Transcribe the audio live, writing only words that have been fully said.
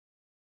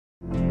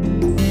Now,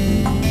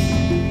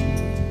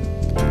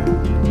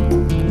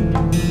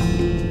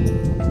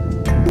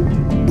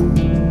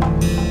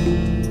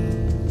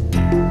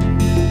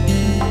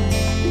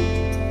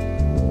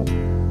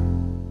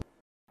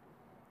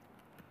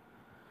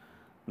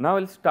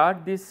 we will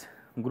start this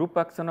group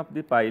action of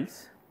the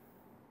piles.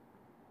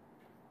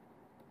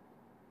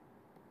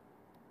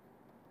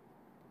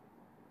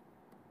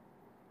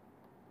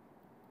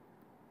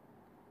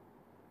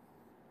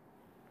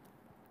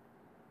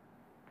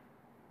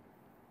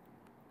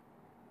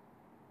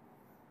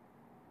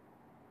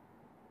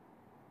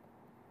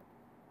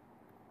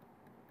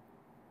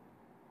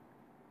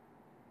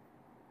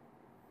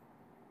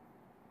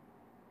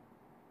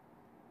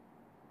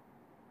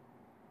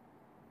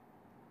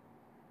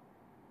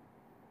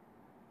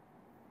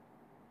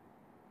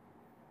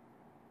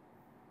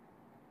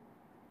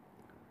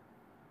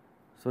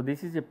 So,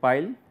 this is a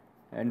pile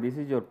and this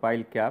is your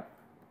pile cap.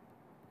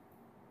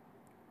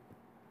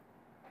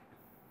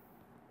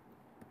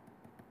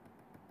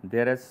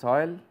 There is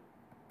soil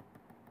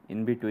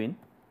in between.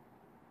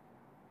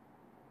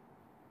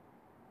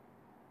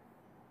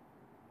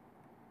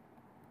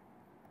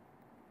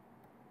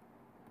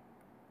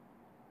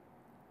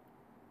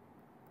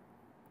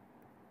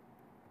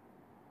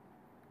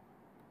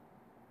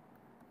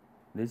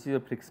 This is a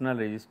frictional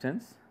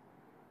resistance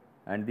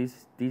and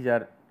these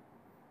are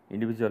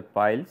individual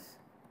piles.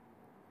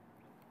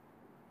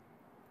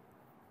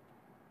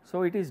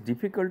 So, it is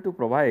difficult to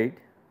provide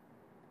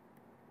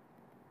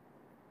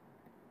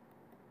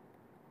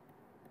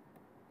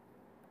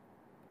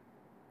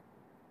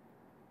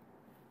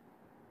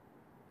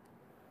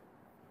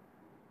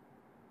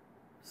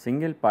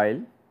single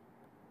pile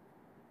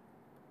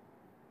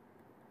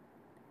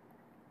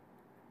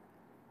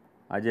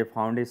as a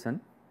foundation.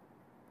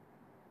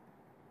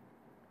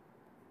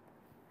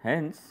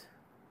 Hence,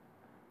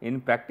 in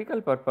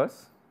practical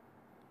purpose,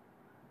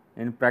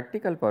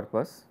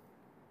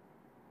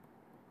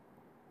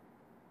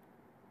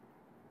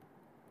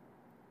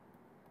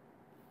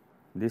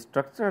 the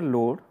structural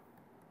load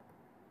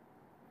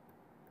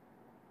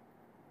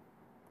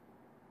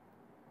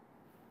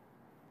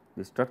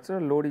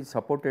is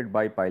supported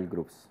by pile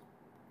groups.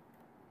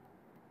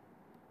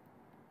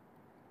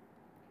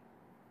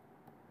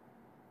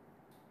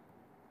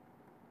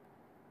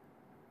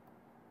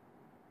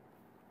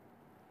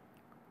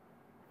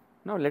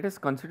 Now, let us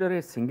consider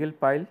a single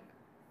pile.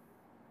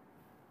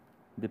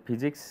 The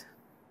physics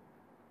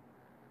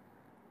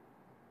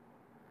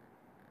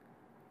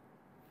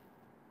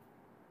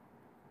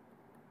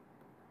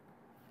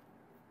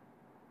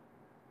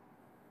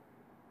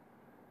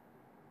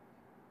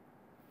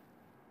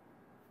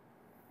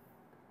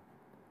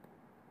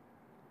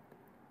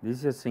this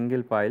is a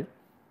single pile.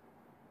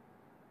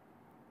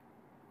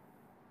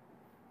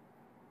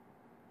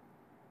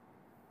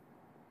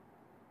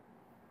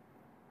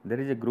 There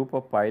is a group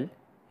of pile,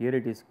 here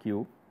it is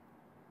Q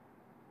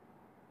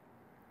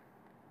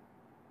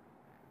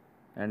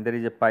and there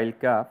is a pile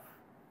cap.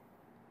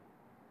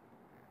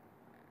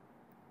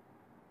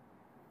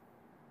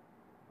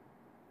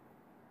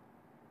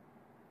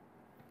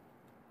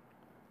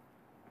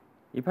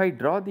 If I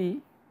draw the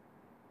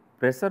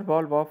pressure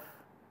valve of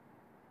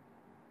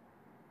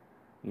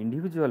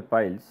individual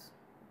piles,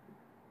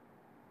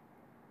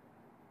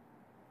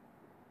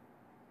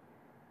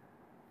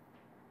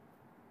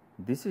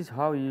 this is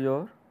how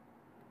your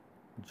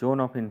zone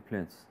of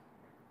influence.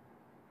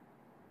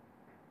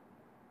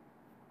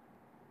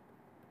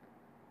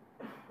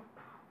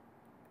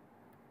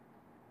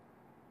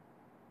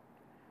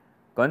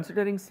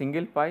 Considering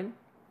single pile,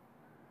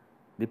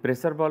 the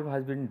pressure valve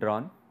has been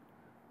drawn.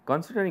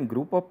 Considering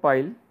group of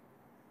pile,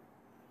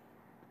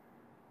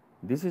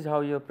 this is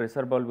how your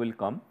pressure valve will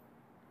come.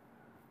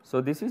 So,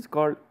 this is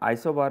called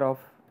isobar of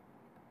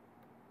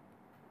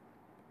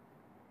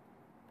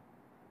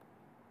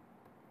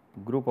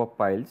group of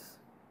piles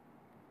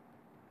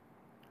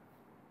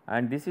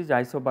and this is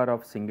isobar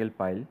of single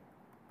pile.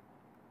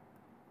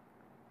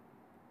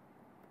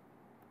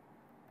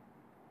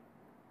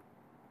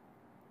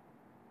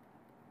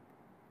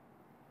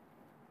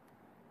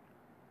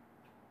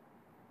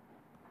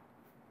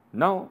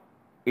 Now,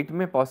 it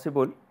may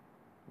possible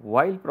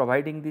while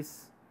providing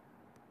this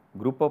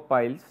group of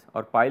piles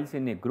or piles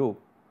in a group,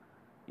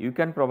 you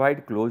can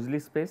provide closely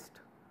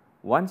spaced.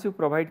 Once you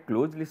provide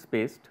closely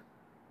spaced,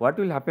 what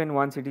will happen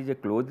once it is a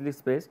closely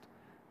spaced?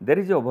 There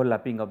is a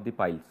overlapping of the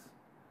piles.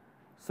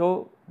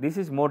 So, this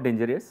is more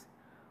dangerous,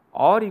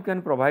 or you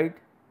can provide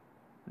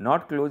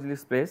not closely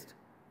spaced,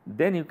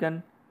 then you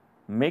can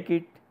make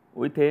it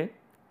with a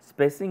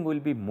spacing will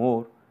be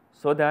more,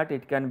 so that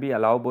it can be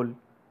allowable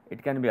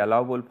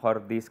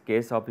for this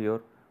case of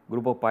your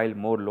group of pile,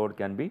 more load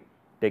can be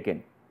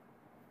taken.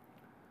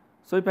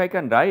 So, if I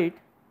can write,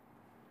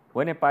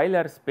 when a pile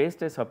are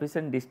spaced a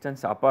sufficient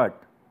distance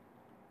apart,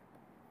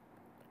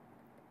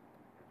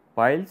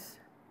 piles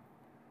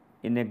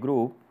in a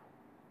group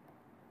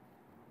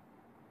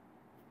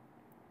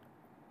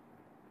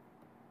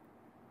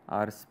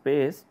are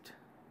spaced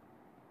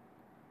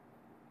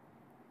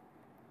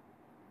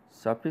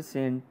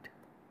sufficient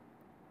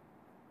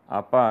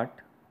apart,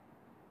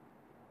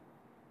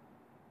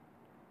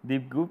 the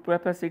group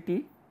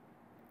capacity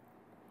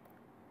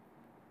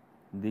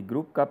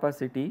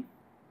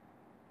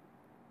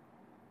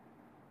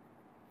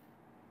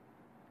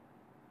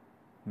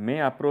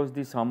may approach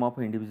the sum of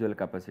individual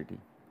capacity.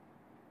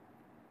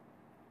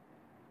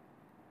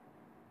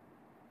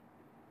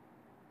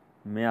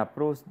 May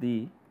approach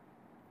the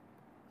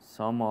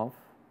sum of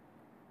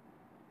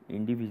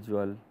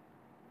individual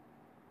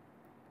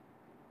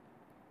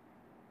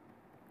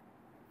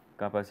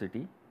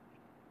capacity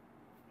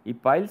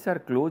if piles are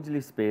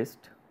closely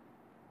spaced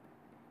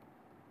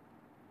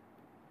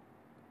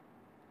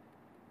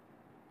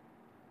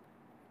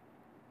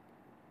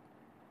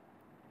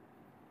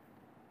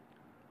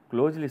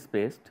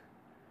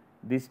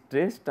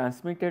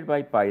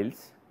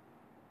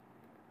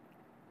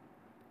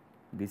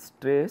the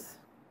stress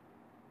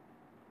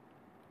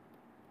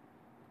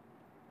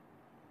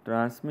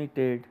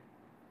transmitted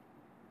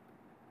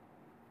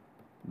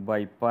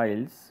by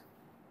piles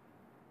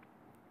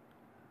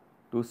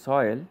to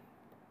soil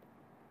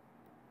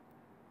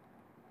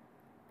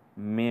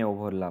may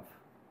overlap.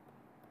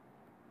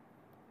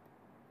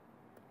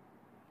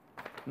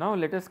 Now,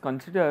 let us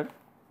consider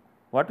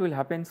what will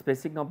happen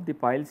spacing of the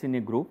piles in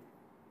a group.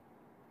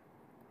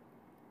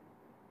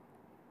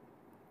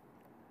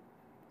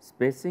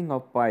 Spacing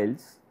of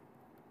piles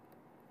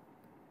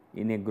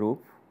in a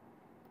group,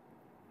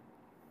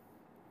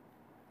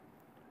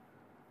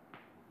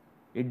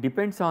 it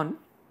depends on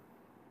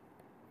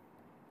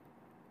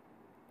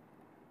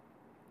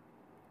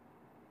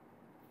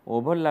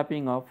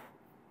overlapping of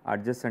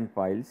adjacent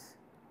piles,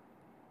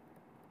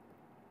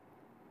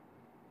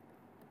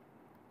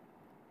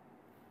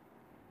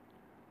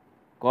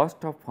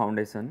 cost of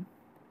foundation,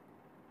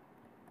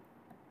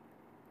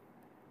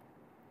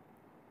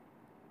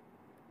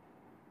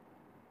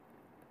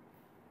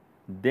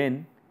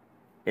 then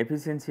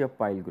efficiency of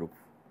pile group.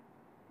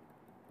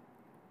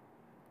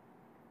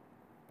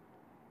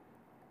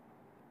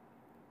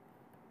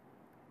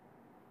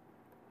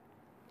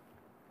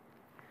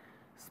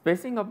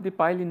 Spacing of the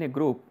pile in a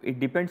group, it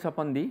depends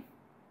upon the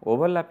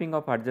overlapping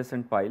of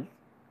adjacent piles,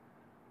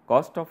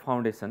 cost of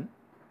foundation,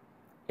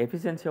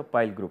 efficiency of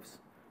pile groups.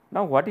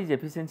 Now, what is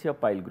efficiency of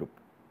pile group?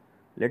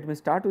 Let me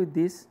start with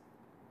this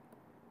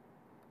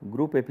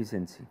group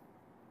efficiency.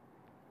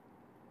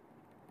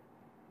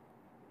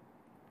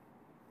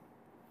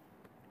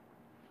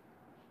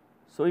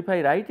 So, if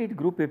I write it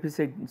group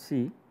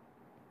efficiency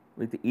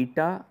with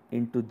eta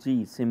into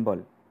G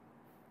symbol,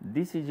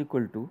 this is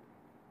equal to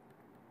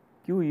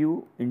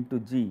Qu into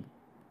G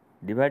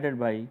divided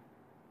by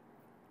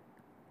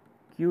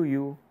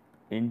Qu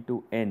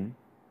into N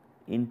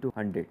into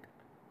 100.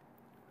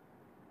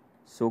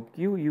 So,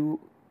 Qu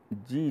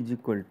G is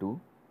equal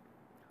to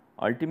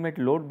ultimate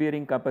load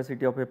bearing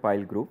capacity of a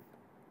pile group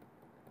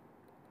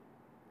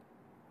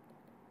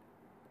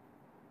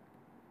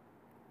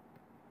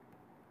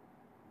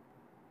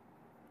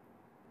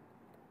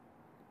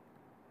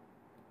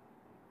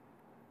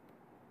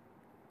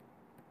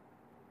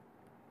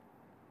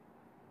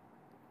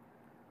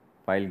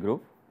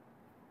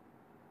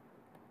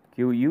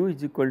Qu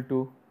is equal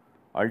to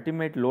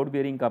ultimate load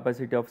bearing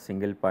capacity of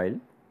single pile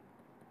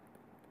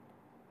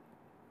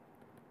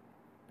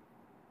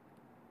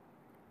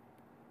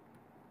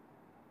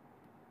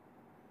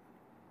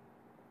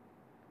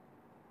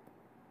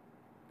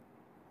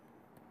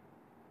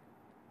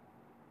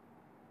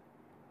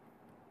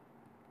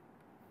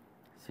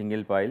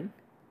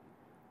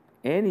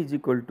N is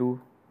equal to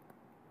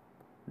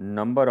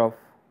number of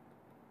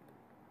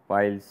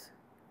piles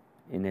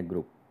in a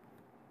group.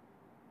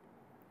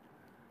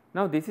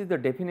 Now, this is the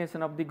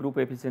definition of the group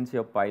efficiency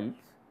of piles.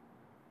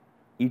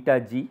 Eta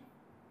G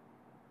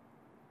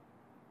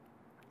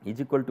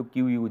is equal to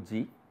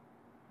QUG.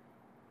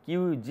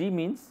 QUG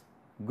means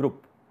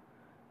group.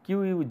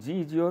 QUG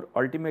is your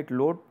ultimate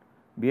load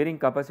bearing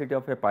capacity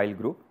of a pile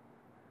group.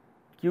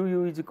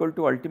 QU is equal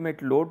to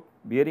ultimate load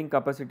bearing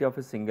capacity of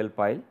a single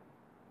pile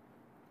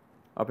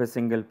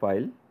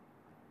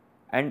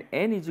and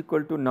N is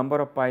equal to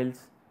number of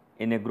piles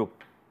in a group.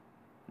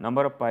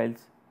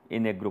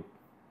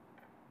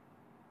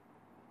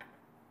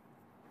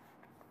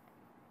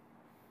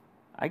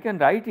 I can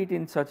write it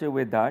in such a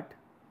way that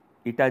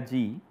eta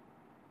G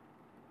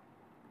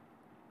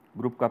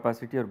group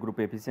capacity or group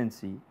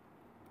efficiency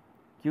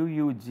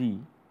QUG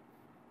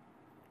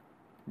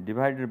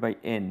divided by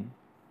N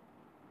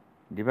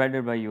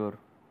divided by your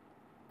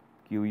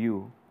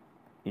Qu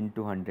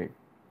into 100.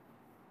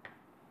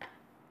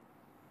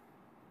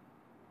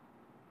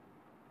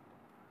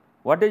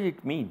 What does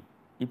it mean?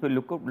 If you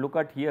look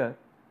at here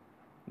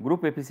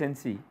group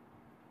efficiency,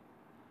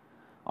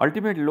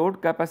 ultimate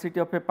load capacity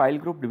of a pile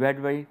group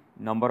divided by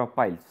number of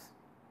piles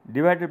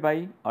divided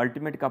by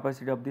ultimate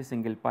capacity of the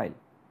single pile.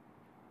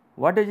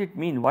 What does it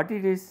mean? What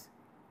is its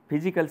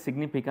physical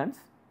significance?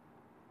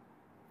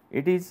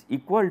 It is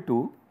equal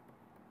to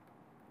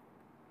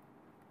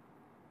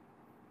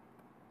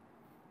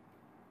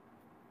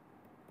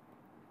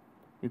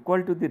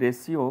the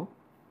ratio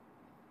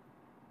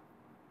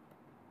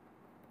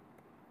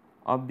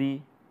of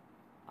the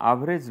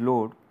average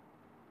load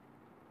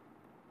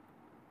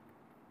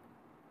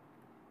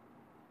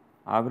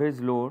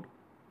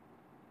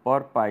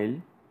per pile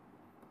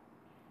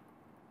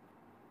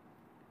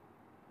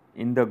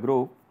in the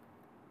group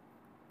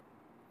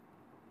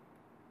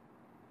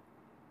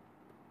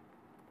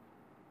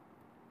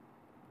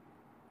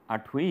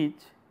at which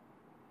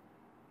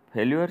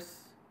failure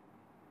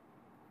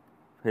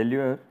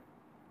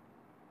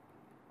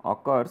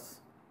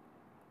occurs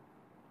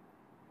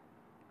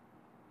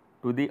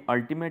to the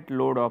ultimate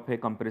load of a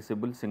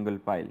compressible single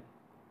pile,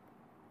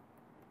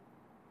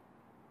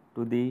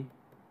 to the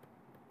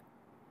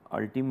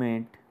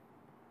ultimate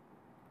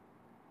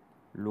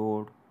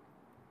load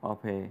of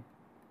a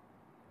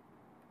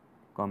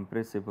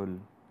compressible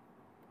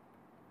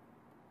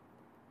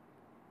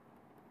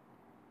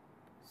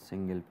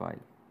single pile.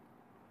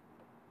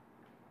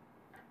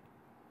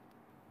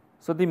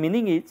 So, the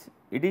meaning is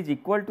it is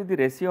equal to the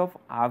ratio of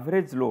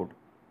average load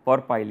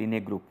per pile in a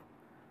group,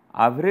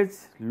 average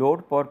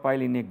load per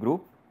pile in a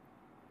group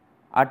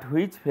at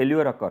which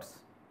failure occurs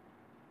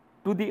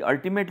to the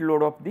ultimate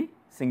load of the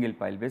single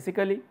pile.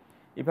 Basically,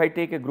 if I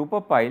take a group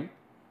of pile,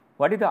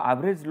 what is the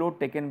average load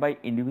taken by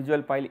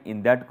individual pile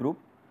in that group,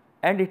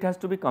 and it has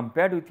to be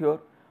compared with your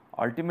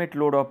ultimate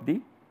load of the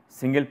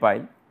single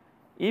pile.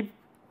 If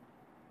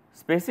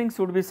spacing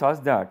should be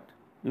such that,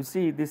 you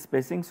see this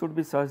spacing should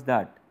be such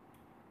that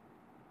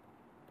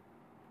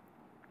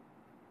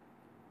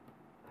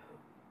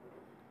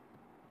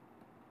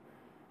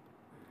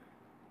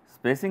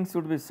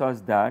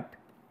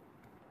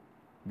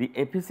the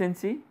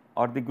efficiency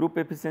or the group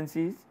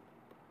efficiency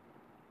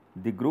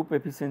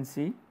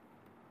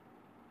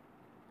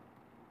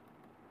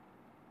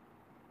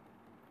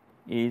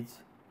is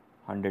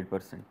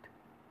 100%.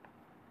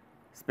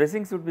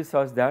 Spacing should be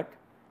such that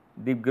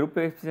the group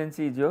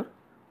efficiency is your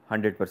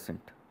 100%.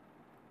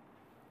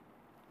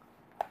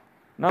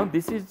 Now,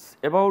 this is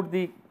about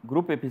the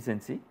group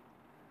efficiency.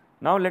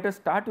 Now, let us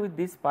start with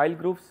these pile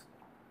groups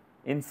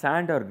in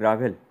sand or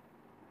gravel.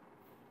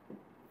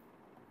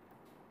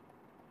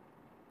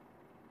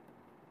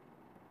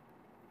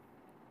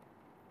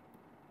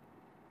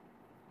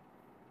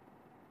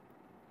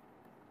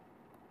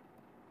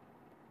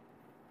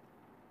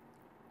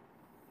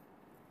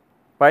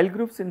 Pile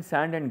groups in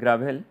sand and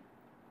gravel.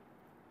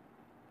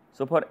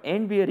 So, for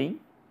end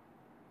bearing,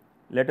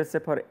 let us say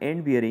for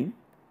end bearing,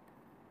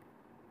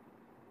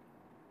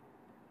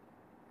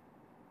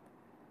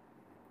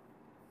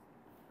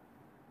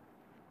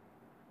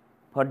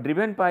 for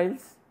driven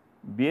piles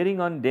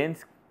bearing on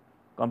dense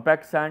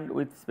compact sand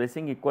with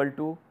spacing equal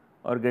to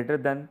or greater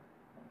than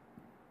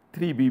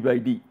 3 B by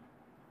D.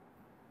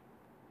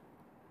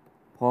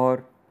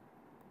 For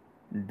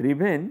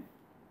driven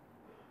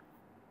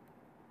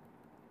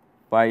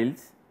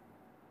piles,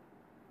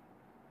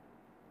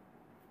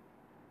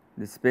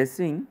 the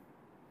spacing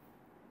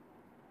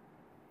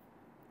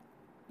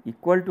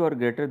equal to or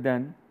greater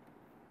than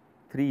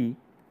 3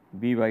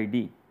 B by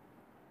D.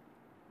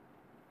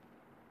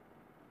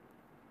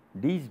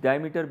 D is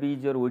diameter, B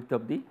is your width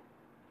of the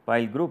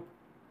pile group.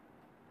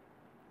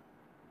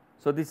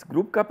 So, this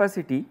group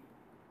capacity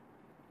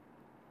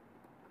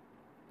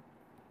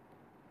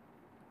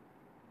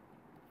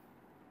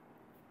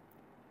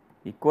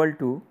equal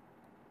to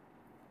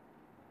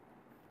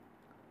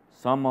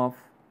sum of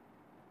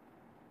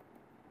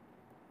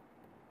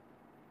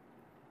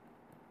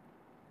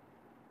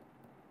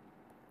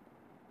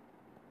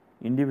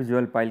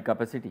individual pile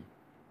capacity.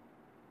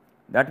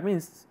 That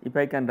means, if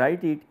I can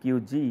write it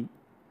Qg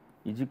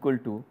is equal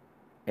to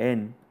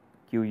N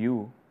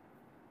Qu,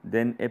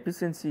 then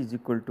efficiency is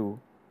equal to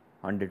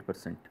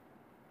 100%.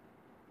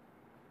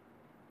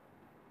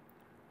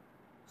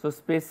 So,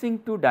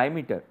 spacing to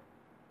diameter.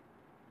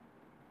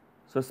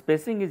 So,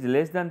 spacing is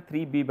less than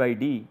 3 B by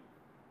D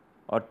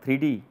or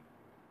 3D.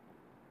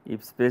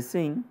 If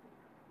spacing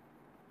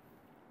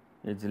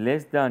is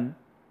less than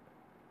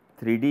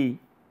 3D,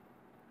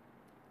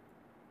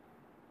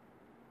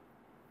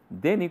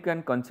 then you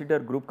can consider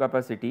group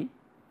capacity,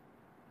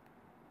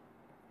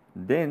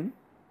 then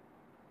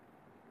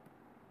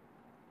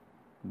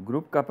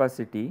group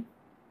capacity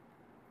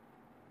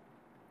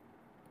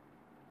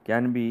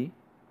can be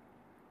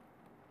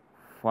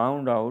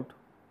found out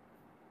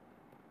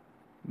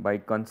by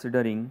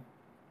considering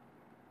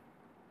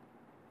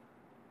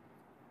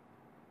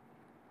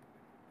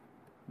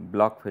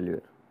block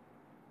failure.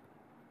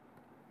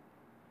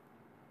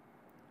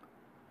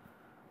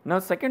 Now,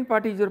 second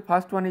part is your,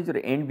 first one is your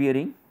end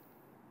bearing.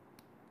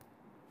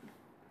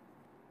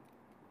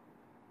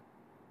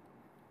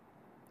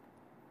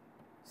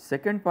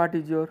 Second part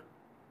is your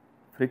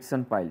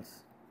friction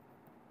piles.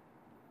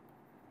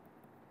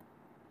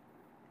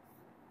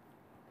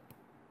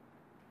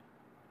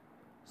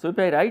 So, if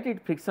I write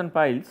it friction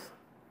piles,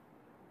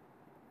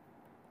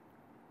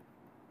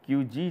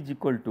 Qg is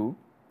equal to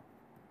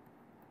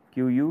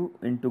Qu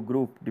into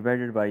group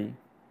divided by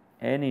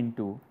N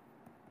into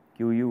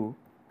Qu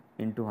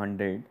into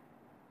 100,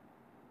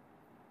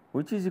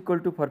 which is equal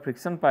to, for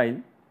friction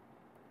pile,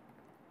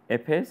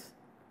 Fs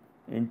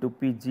into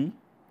Pg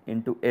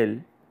into L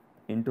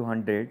into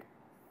 100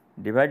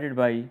 divided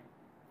by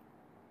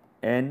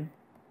N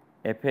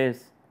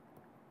Fs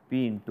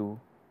P into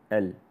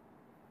L.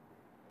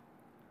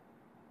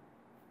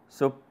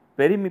 So,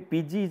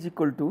 Pg is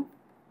equal to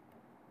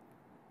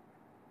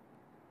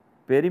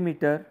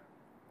perimeter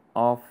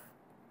of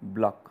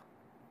block.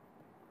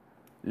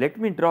 Let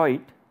me draw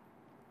it.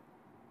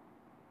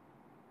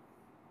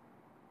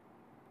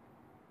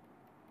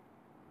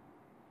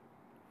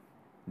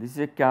 This is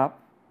a cap,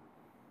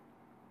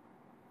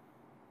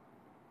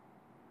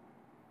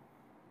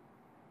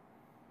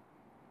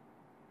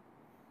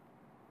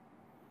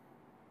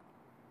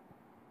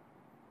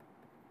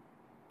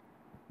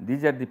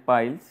 these are the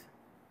piles.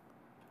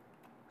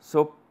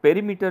 So,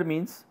 perimeter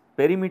means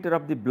perimeter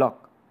of the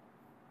block.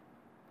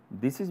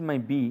 This is my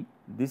B,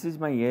 this is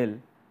my L,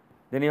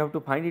 then you have to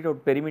find it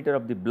out perimeter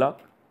of the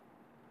block.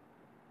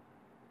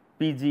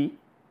 Pg,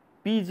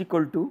 P is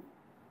equal to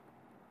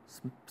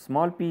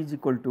small p is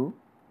equal to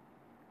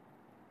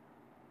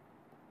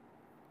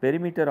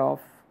perimeter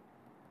of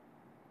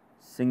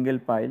single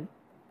pile,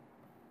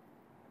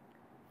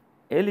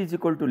 L is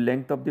equal to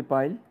length of the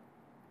pile,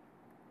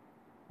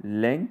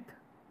 length,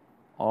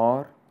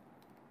 or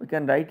we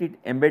can write it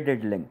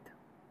embedded length,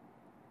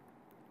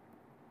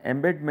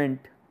 embedment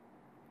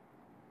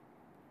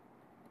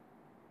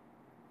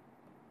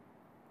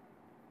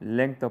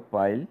length of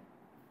pile.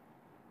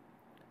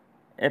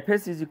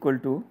 Fs is equal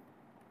to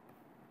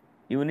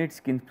unit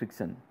skin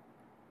friction.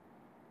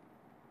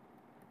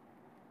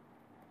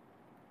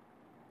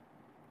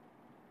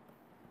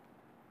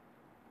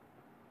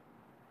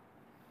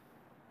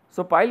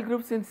 So, pile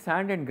groups in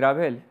sand and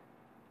gravel,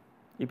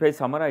 if I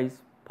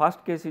summarize,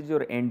 first case is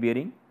your end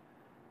bearing,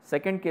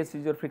 second case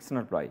is your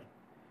frictional pile.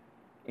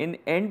 In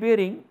end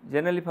bearing,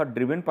 generally for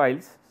driven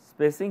piles,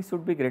 spacing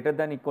should be greater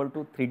than equal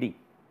to 3D,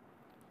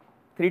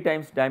 3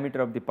 times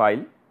diameter of the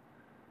pile.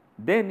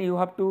 Then you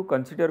have to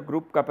consider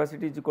group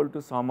capacity is equal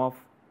to sum of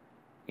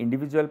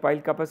individual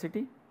pile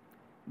capacity.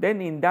 Then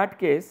in that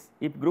case,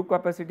 if group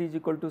capacity is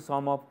equal to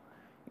sum of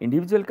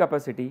individual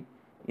capacity,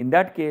 in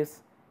that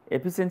case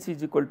efficiency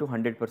is equal to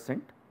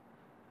 100%.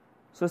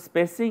 So,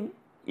 spacing,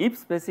 if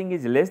spacing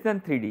is less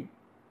than 3D,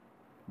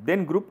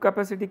 then group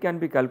capacity can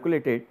be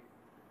calculated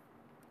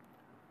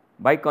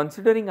by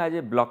considering as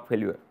a block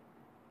failure.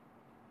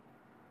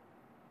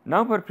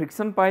 Now, for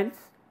friction piles,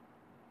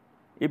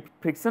 if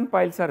friction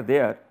piles are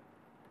there,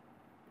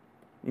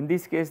 in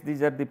this case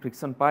these are the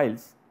friction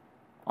piles,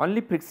 only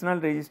frictional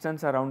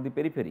resistance around the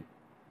periphery.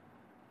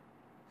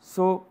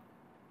 So,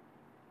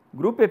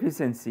 group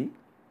efficiency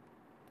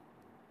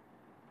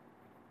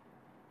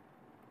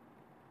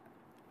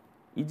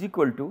is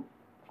equal to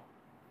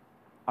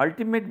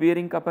ultimate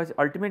bearing capacity,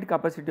 ultimate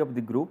capacity of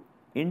the group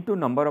into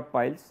number of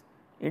piles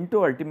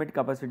into ultimate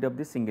capacity of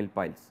the single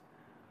piles,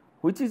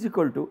 which is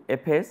equal to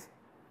Fs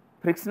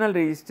frictional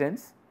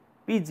resistance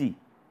Pg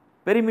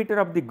perimeter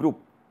of the group.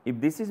 If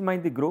this is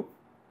the group,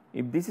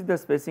 if this is the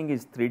spacing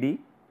is 3D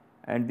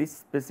and this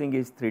spacing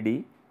is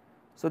 3D.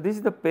 So, this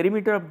is the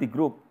perimeter of the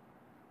group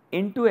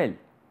into L.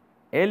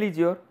 L is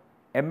your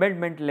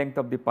embedment length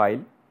of the pile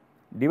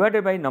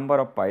divided by number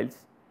of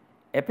piles.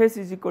 Fs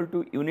is equal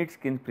to unit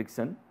skin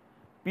friction,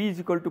 P is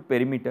equal to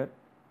perimeter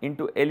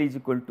into L is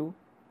equal to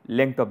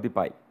length of the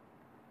pile.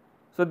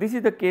 So, this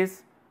is the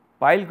case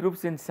pile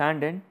groups in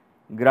sand and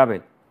gravel.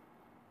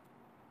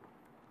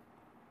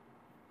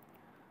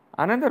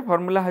 Another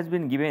formula has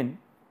been given.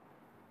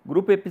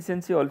 Group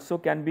efficiency also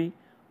can be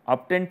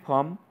obtained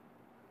from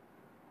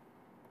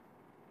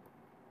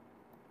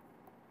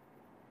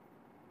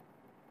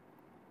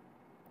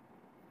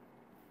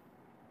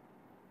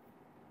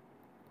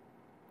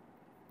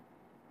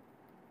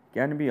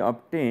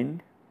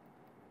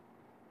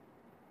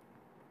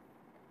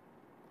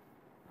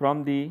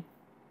the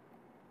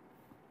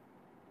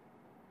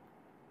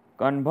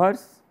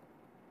converse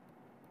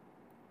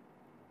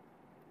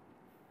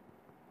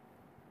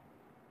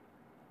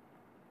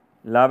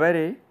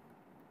Labarre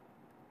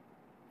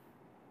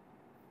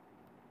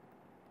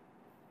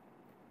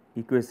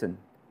equation.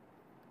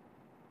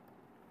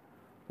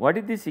 What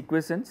is this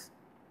equations?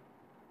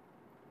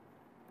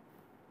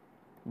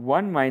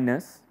 1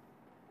 minus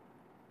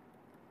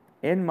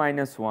n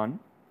minus 1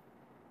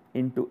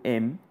 into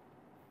m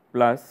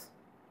plus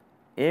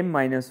m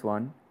minus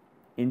 1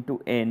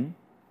 into n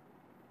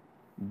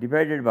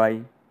divided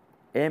by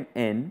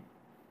mn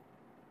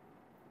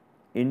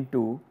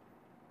into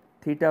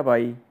theta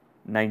by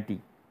 90.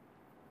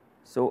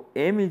 So,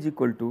 m is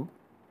equal to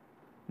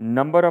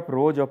number of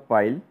rows of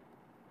pile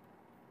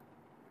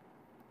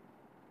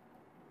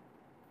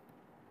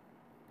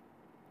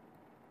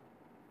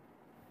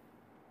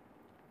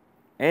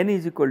n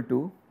is equal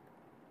to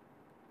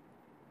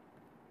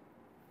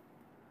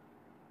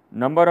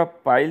number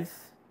of piles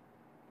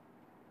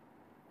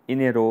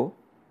in a row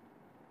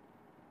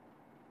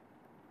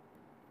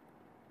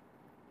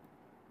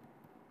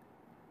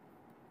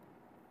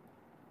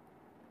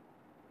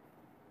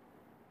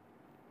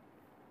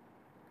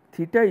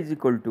theta is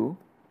equal to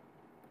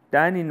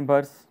tan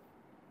inverse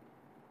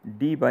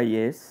d by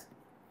s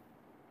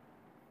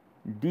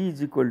D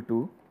is equal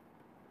to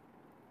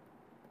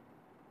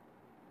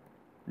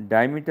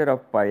diameter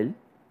of pile,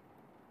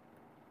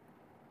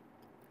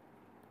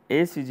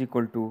 S is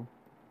equal to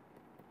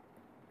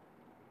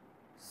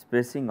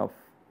spacing of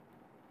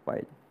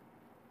pile.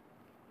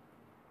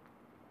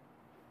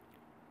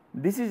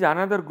 This is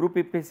another group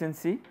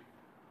efficiency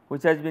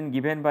which has been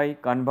given by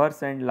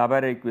converse and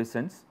Labarre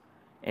equations.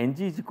 Ng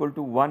is equal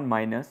to 1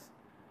 minus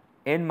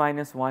n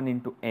minus 1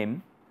 into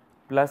m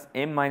plus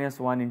m minus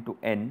 1 into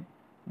n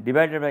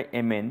divided by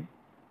mn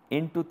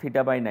into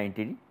theta by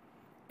 90.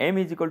 M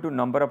is equal to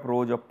number of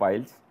rows of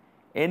piles,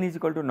 n is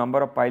equal to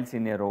number of piles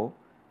in a row,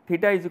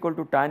 theta is equal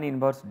to tan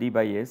inverse d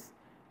by s,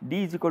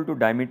 d is equal to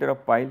diameter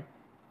of pile,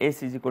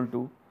 s is equal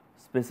to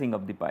spacing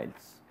of the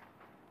piles.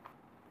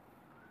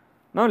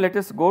 Now, let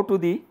us go to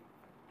the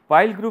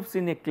pile groups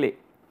in a clay.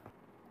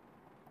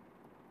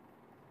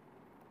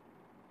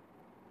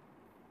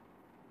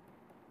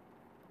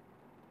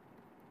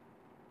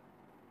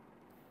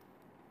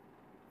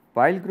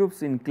 Pile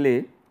groups in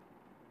clay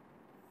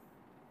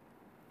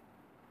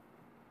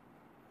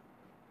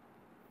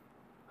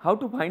how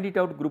to find it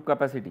out group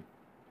capacity?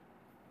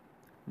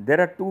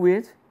 There are two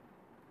ways,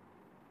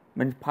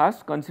 means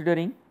first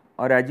considering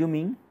or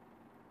assuming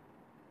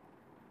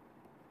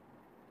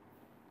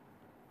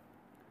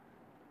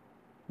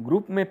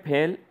group may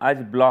fail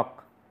as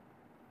block,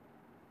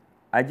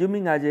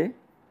 assuming as a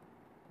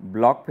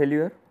block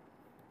failure.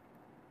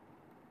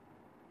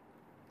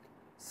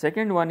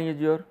 Second one is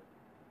your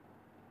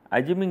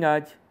assuming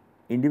as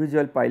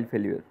individual pile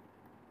failure.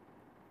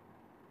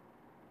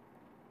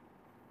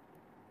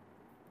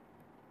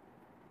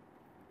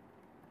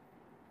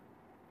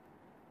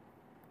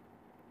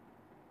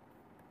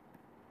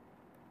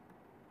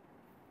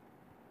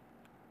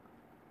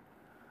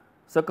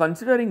 So,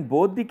 considering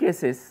both the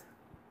cases,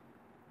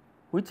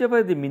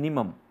 whichever the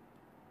minimum,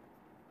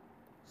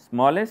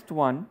 smallest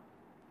one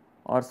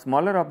or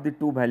smaller of the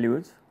two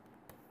values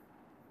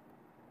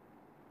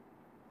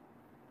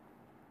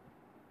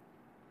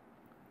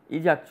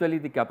is actually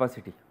the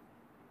capacity.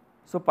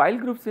 So, pile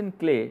groups in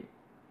clay,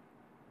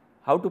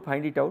 how to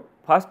find it out?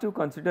 First you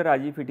consider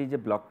as if it is a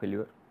block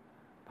failure,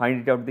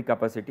 find it out the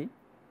capacity.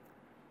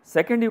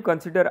 Second you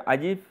consider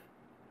as if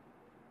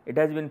it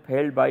has been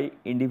failed by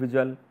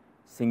individual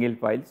single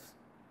piles,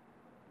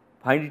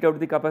 find it out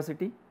the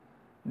capacity.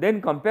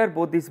 Then compare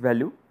both this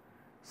value,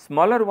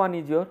 smaller one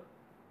is your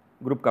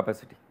group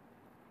capacity.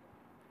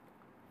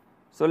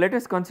 So, let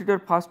us consider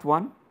first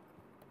one,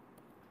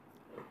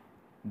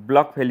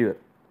 block failure.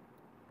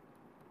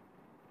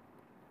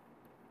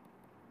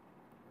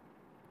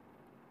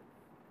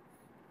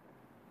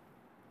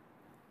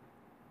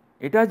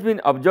 It has been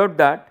observed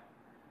that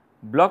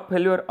block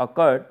failure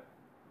occurred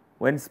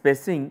when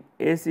spacing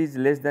S is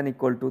less than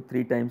equal to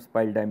 3 times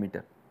pile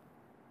diameter.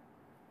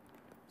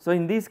 So,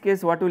 in this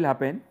case what will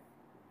happen?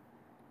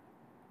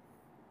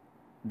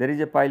 There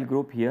is a pile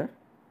group here,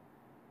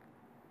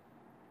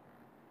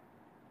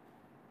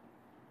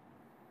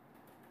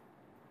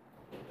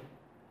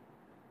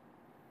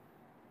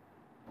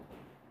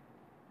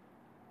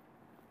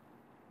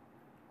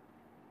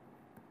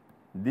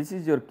 this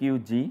is your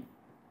QG,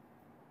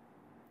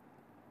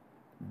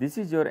 this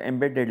is your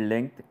embedded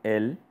length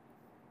L,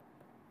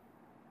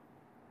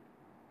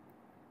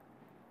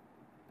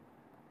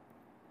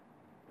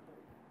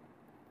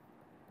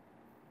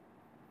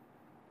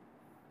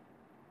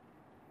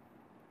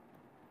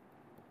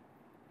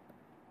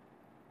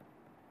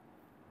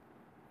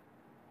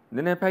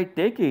 then if I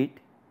take it,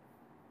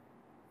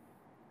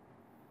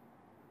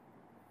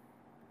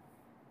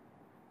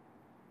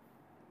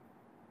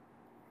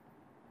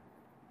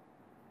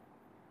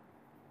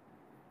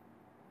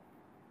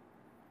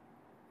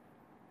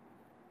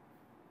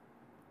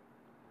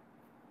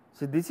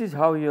 so this is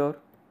how your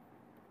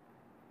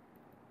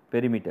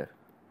perimeter.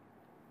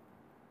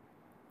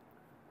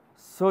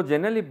 So,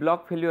 generally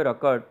block failure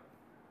occurred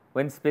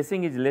when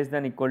spacing is less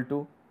than equal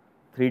to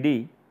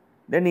 3D,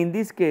 then in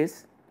this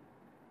case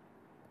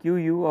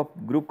QU of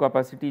group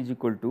capacity is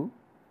equal to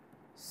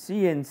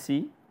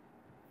CNC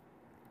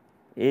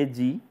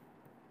AG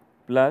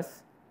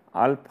plus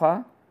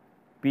alpha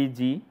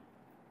PG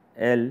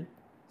L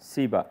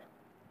C bar.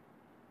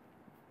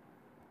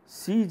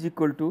 C is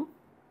equal to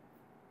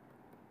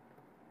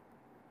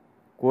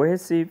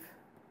cohesive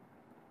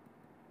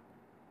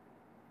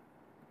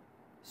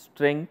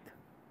strength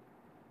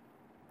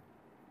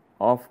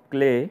of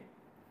clay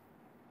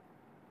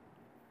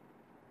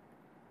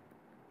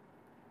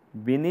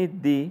beneath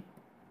the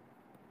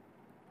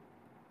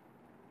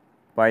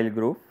pile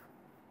group.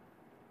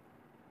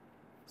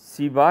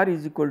 C bar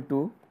is equal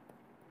to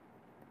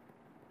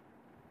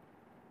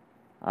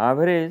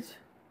average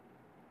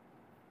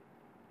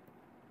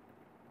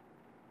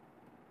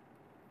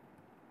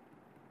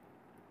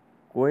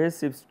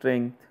cohesive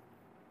strength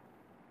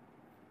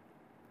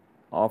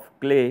of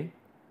clay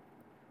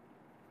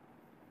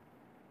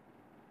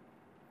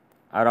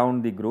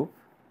around the group.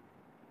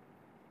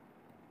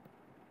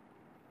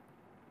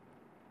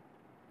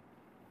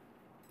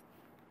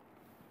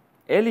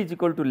 L is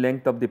equal to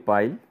length of the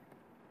pile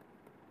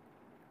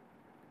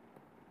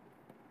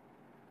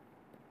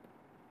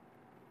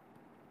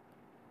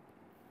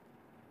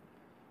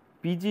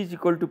Pg is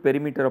equal to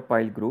perimeter of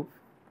pile group,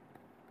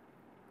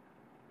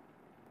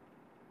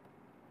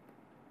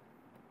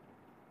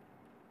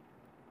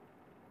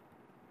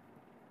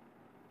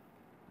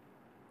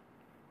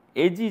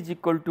 Ag is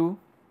equal to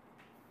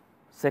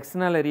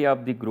sectional area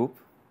of the group,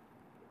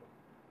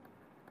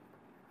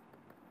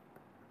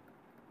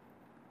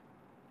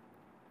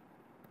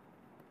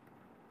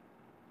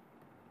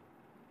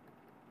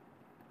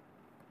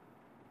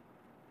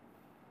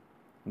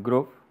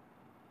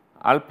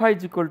 alpha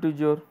is equal to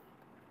your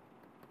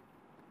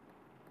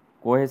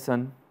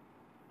cohesion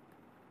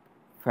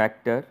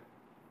factor,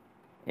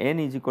 n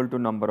is equal to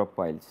number of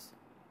piles.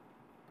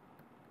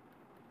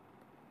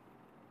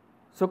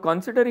 So,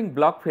 considering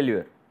block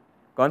failure,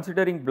 how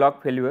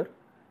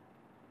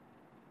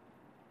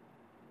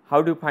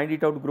do you find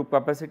it out group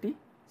capacity?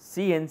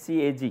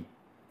 CNCAG,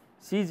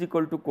 C is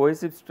equal to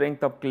cohesive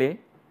strength of clay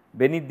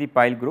beneath the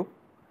pile group,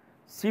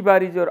 C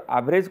bar is your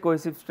average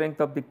cohesive strength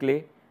of the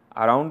clay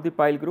around the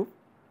pile group,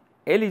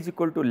 L is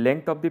equal to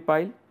length of the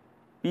pile,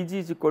 Pg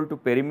is equal to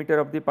perimeter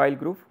of the pile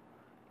group,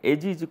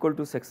 Ag is equal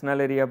to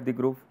sectional area of the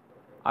group,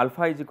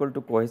 alpha is equal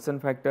to cohesion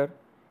factor,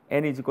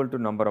 n is equal to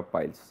number of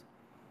piles.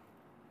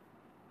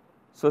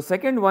 So,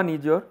 second one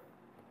is your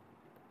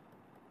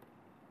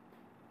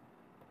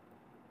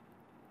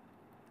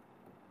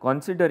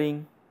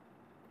considering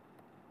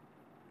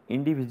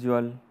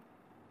individual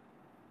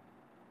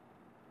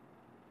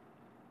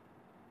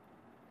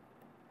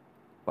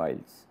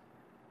piles.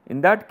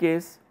 In that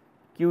case,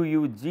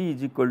 QUG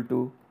is equal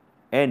to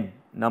n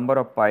number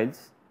of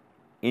piles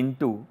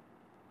into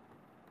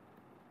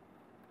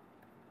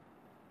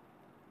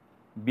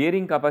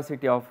bearing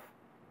capacity of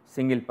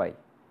single pile.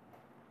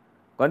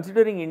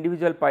 Considering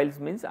individual piles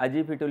means as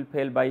if it will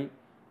fail by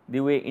the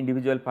way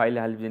individual pile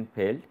has been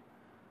failed.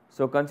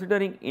 So,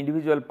 considering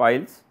individual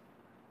piles,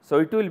 so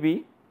it will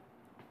be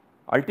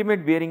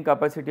ultimate bearing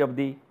capacity of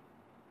the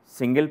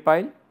single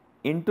pile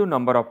into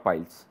number of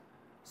piles.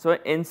 So,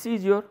 NC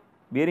is your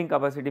bearing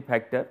capacity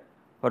factor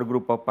for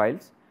group of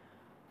piles.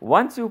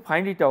 Once you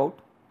find it out,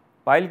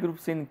 pile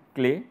groups in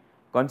clay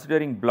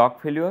considering block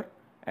failure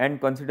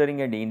and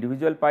considering an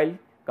individual pile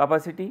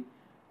capacity,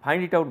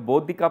 find it out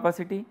both the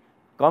capacity,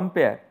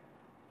 compare,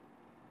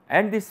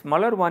 and the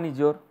smaller one is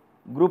your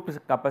group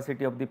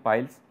capacity of the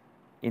piles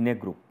in a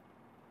group.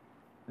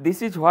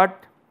 This is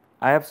what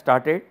I have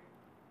started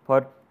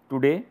for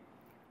today,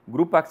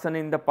 group action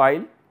in the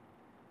pile,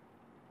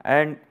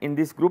 and in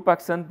this group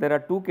action there are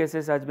two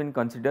cases has been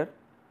considered.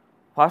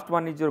 First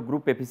one is your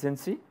group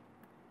efficiency,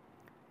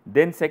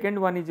 then second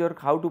one is your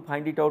how to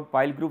find it out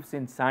pile groups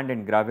in sand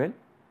and gravel.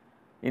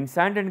 In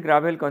sand and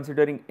gravel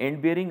considering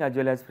end bearing as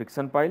well as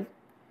friction pile.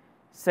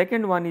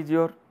 Second one is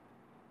your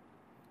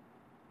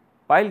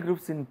pile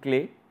groups in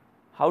clay,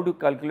 how to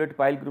calculate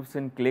pile groups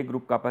in clay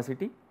group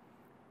capacity.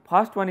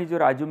 First one is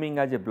your assuming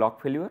as a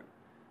block failure,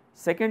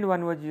 second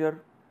one was your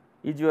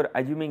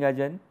assuming as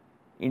an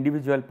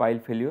individual pile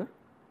failure.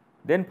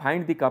 Then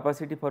find the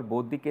capacity for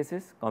both the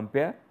cases,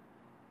 compare,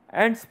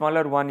 and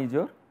smaller one is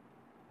your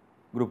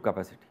group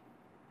capacity.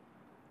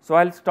 So,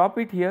 I will stop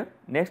it here.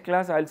 Next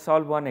class I will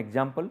solve one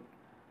example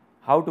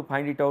how to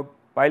find it out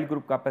pile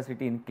group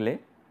capacity in clay.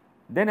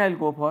 Then I will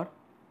go for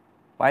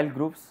pile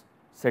groups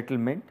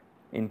settlement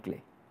in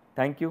clay.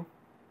 Thank you.